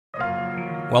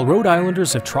While Rhode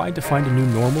Islanders have tried to find a new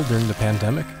normal during the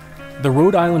pandemic, the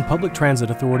Rhode Island Public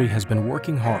Transit Authority has been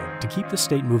working hard to keep the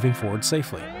state moving forward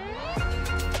safely.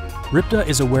 RIPTA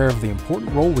is aware of the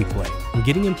important role we play in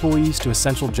getting employees to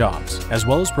essential jobs, as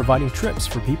well as providing trips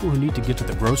for people who need to get to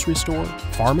the grocery store,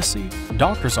 pharmacy,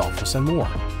 doctor's office, and more.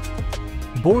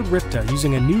 Board RIPTA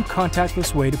using a new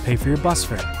contactless way to pay for your bus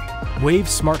fare, Wave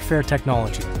Smart Fare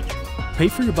technology. Pay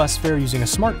for your bus fare using a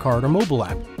smart card or mobile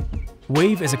app.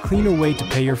 Wave is a cleaner way to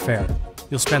pay your fare.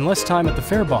 You'll spend less time at the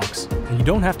fare box, and you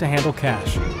don't have to handle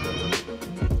cash.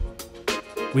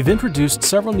 We've introduced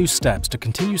several new steps to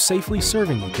continue safely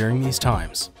serving you during these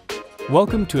times.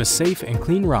 Welcome to a safe and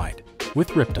clean ride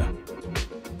with RIPTA.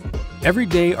 Every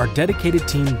day, our dedicated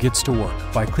team gets to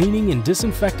work by cleaning and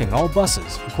disinfecting all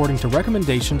buses according to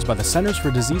recommendations by the Centers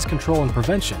for Disease Control and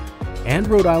Prevention and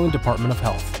Rhode Island Department of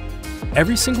Health.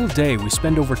 Every single day, we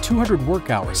spend over 200 work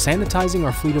hours sanitizing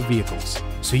our fleet of vehicles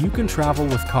so you can travel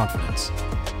with confidence.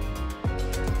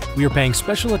 We are paying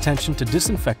special attention to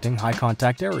disinfecting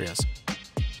high-contact areas,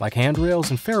 like handrails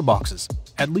and fare boxes,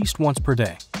 at least once per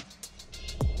day.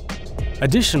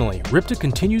 Additionally, RIPTA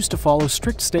continues to follow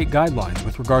strict state guidelines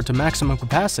with regard to maximum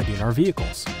capacity in our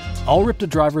vehicles. All RIPTA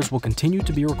drivers will continue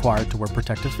to be required to wear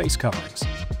protective face coverings.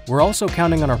 We're also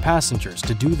counting on our passengers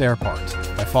to do their part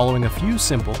by following a few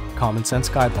simple, common-sense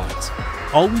guidelines.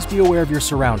 Always be aware of your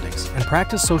surroundings and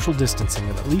practice social distancing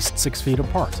of at least 6 feet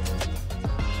apart.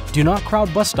 Do not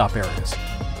crowd bus stop areas.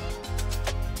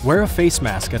 Wear a face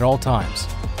mask at all times.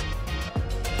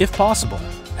 If possible,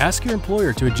 ask your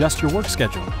employer to adjust your work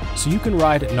schedule so you can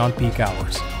ride at non-peak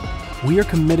hours. We are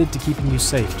committed to keeping you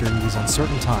safe during these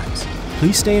uncertain times.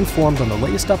 Please stay informed on the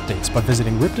latest updates by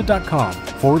visiting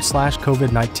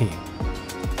ripta.com/COVID-19.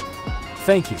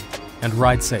 Thank you, and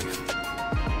ride safe.